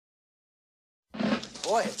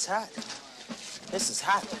Boy, it's hot. This is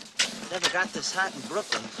hot. Never got this hot in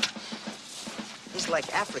Brooklyn. This is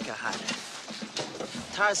like Africa hot.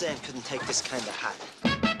 Tarzan couldn't take this kind of hot.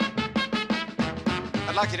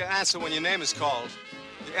 I'd like you to answer when your name is called.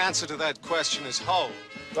 The answer to that question is ho.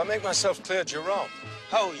 Do I make myself clear, Jerome?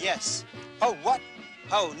 Ho, yes. Ho, what?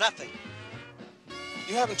 Ho, nothing.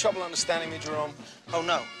 You having trouble understanding me, Jerome? Ho,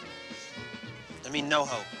 no. I mean no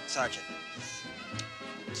ho, Sergeant.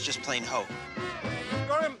 It's just plain ho.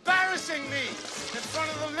 You're embarrassing me in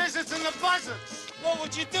front of the lizards and the buzzards. What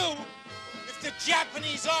would you do if the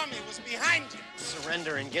Japanese army was behind you?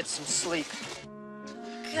 Surrender and get some sleep.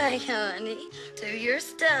 Okay, honey, do your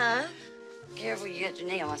stuff. Careful, you got your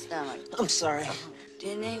knee on my stomach. I'm sorry.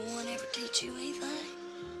 Didn't anyone ever teach you anything?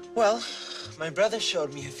 Well, my brother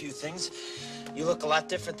showed me a few things. You look a lot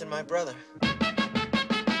different than my brother.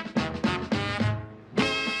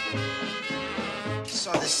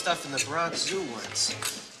 Saw this stuff in the Bronx Zoo once.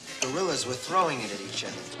 Gorillas were throwing it at each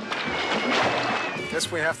other.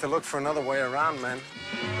 Guess we have to look for another way around, man.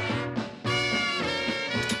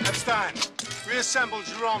 Epstein, reassemble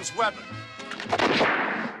Jerome's weapon.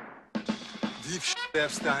 Deep shit,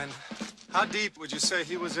 Epstein. How deep would you say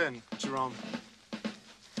he was in, Jerome?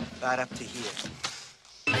 About up to here.